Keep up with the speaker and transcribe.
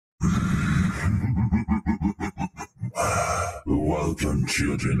Welcome,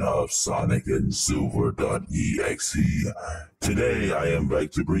 children of Sonic and Silver.exe. Today, I am back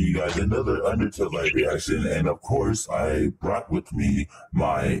to bring you guys another Undertale live reaction, and of course, I brought with me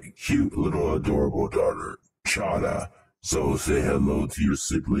my cute little adorable daughter, Chara. So say hello to your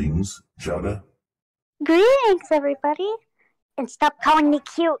siblings, Chara. Greetings, everybody. And stop calling me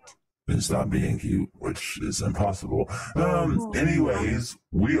cute. And stop being cute, which is impossible. Anyways,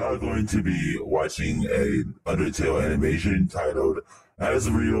 we are going to be watching a Undertale animation titled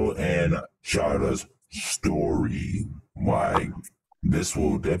Asriel and Chara's Story. Why, this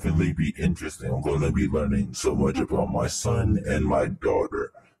will definitely be interesting. I'm going to be learning so much about my son and my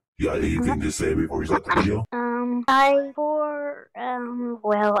daughter. You got anything to say before we start the video? I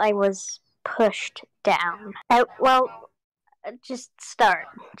was pushed down. Just start.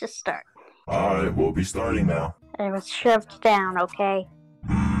 Alright, we'll be starting now. I was shoved down, okay?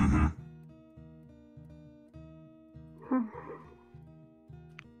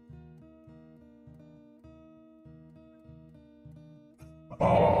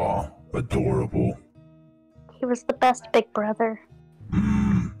 Aw, adorable. He was the best big brother.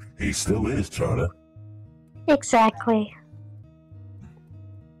 He still is, Chara. Exactly.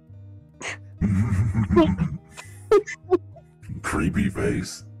 Creepy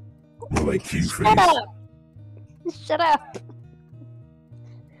face. More like cute face. Shut up!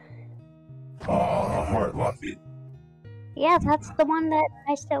 Aw, heart locket. Yeah, that's the one that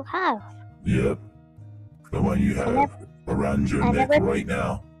I still have. Yep. The one you have around your neck right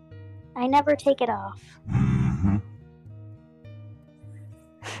now. I never take it off.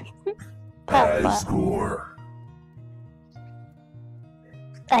 Asriel.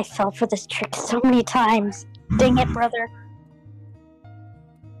 I fell for this trick so many times. Dang it, brother.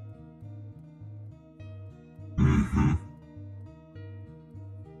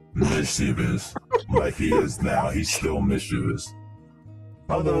 Mischievous. Like he is now. He's still mischievous.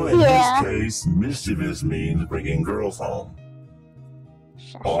 Although in this case, mischievous means bringing girls home.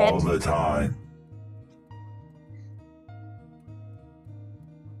 All the time.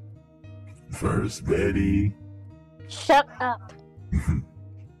 First Betty. Shut up.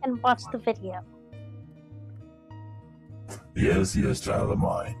 And watch the video. Yes, child of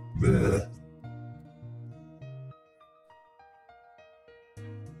mine. Bleh.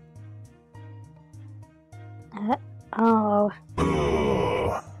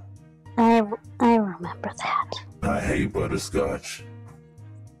 I remember that. I hate butterscotch.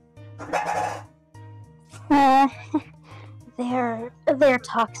 They're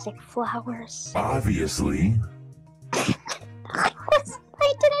toxic flowers. Obviously. I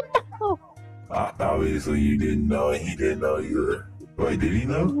didn't know. Obviously you didn't know, and he didn't know either. Wait, did he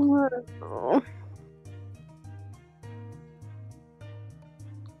know?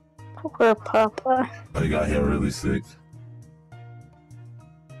 Poor Papa. I got him really sick.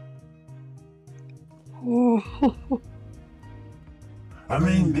 I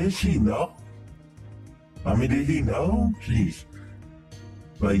mean, did she know? Did he know? Jeez.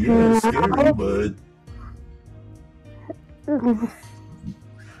 Like, yeah, it's scary, but...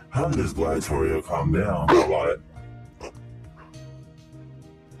 I'm just glad Tori calm down a lot.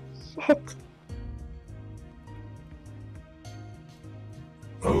 Shit.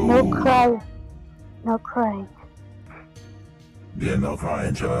 Oh. No crying. Yeah, no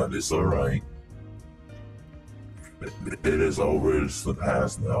crying, child. It's alright. It is over. It's the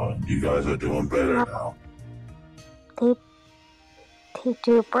past now. You guys are doing better now. They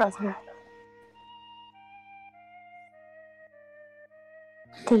do, brother.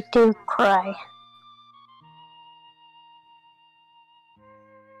 They do cry.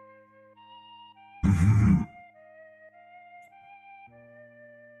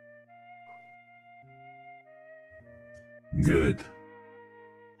 Good.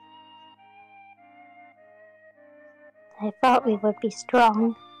 I thought we would be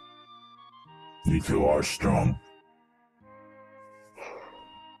strong. You two are strong.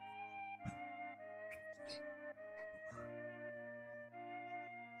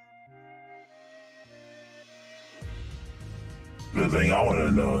 The thing I want to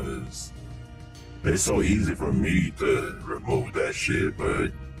know is, it's so easy for me to remove that shit,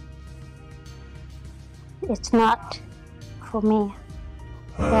 but... It's not for me.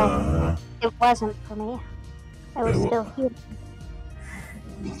 Well, it wasn't for me. I was still here.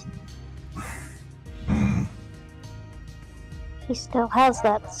 He still has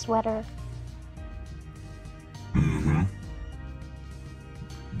that sweater.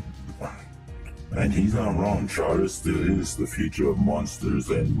 And he's not wrong. Chara still is the future of monsters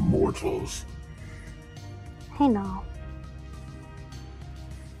and mortals. I know.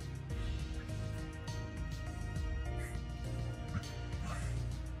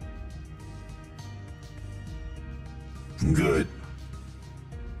 Good.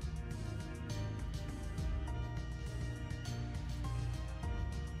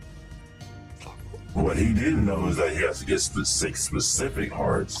 What he didn't know is that he has to get 6 specific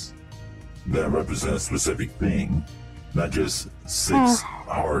hearts that represent a specific thing, not just 6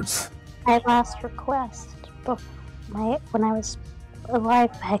 hearts. My last request when I was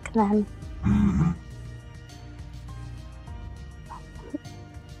alive back then. Mm-hmm.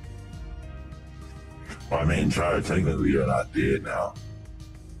 I mean, Chara, technically you're not dead now.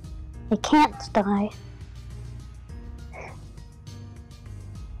 I can't die.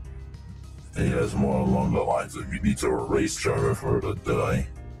 And that's more along the lines of you need to erase Chara for her to die.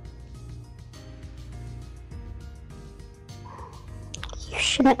 You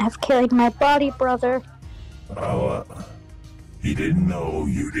shouldn't have carried my body, brother. He didn't know,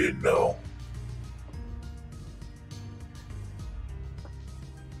 you didn't know.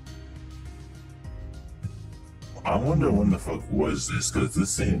 I wonder when the fuck was this, because this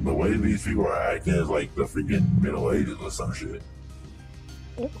scene, the way these people are acting is like the freaking Middle Ages or some shit.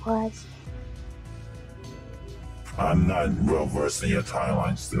 It was. I'm not well versed in your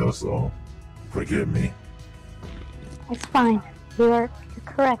timeline still, so forgive me. It's fine. You're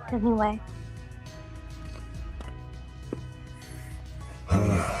correct anyway.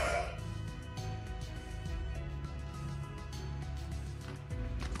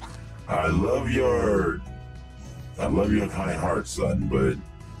 I love your kind heart, son, but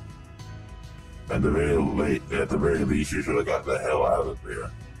at the very least, you should have got the hell out of there.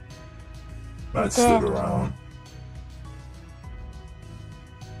 Not stood around.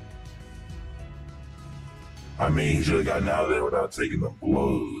 I mean, he should have gotten out of there without taking the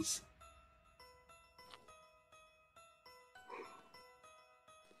blows.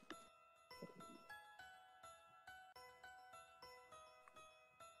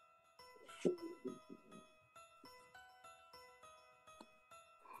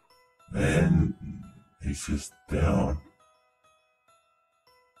 And he's just down.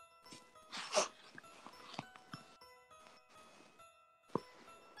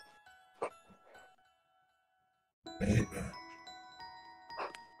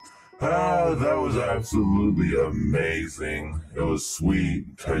 That was absolutely amazing. It was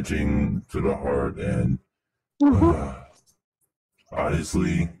sweet, touching to the heart, and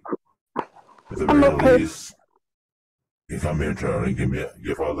honestly, at the very least, you come here, Charlie, give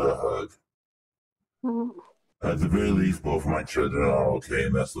Father a hug. At the very least, both my children are okay,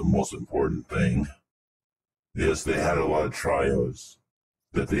 and that's the most important thing. Yes, they had a lot of trials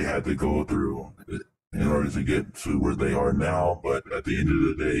that they had to go through in order to get to where they are now, but at the end of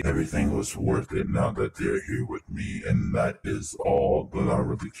the day, everything was worth it now that they're here with me, and that is all that I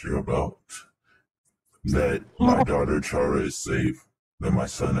really care about. That my daughter Chara is safe, that my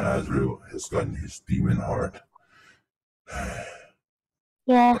son Asriel has gotten his demon heart.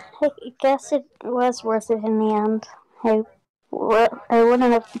 Yeah, I guess it was worth it in the end. I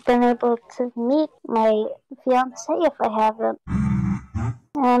wouldn't have been able to meet my fiance if I hadn't.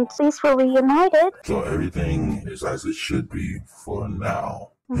 And at least we're reunited. So everything is as it should be for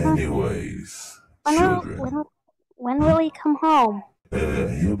now. Anyways, children. When will he come home?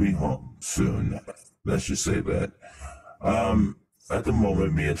 He'll be home soon. Let's just say that. At the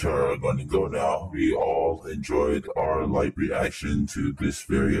moment, me and Chara are going to go now. We all enjoyed our light reaction to this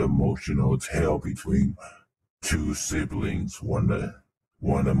very emotional tale between 2 siblings, one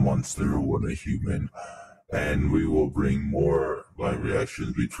a monster, one a human. And we will bring more live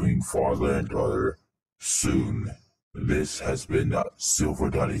reactions between father and daughter soon. This has been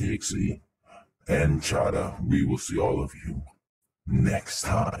Silver.exe and Chara. We will see all of you next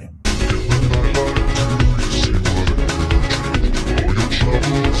time. All your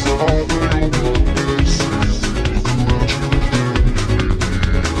troubles are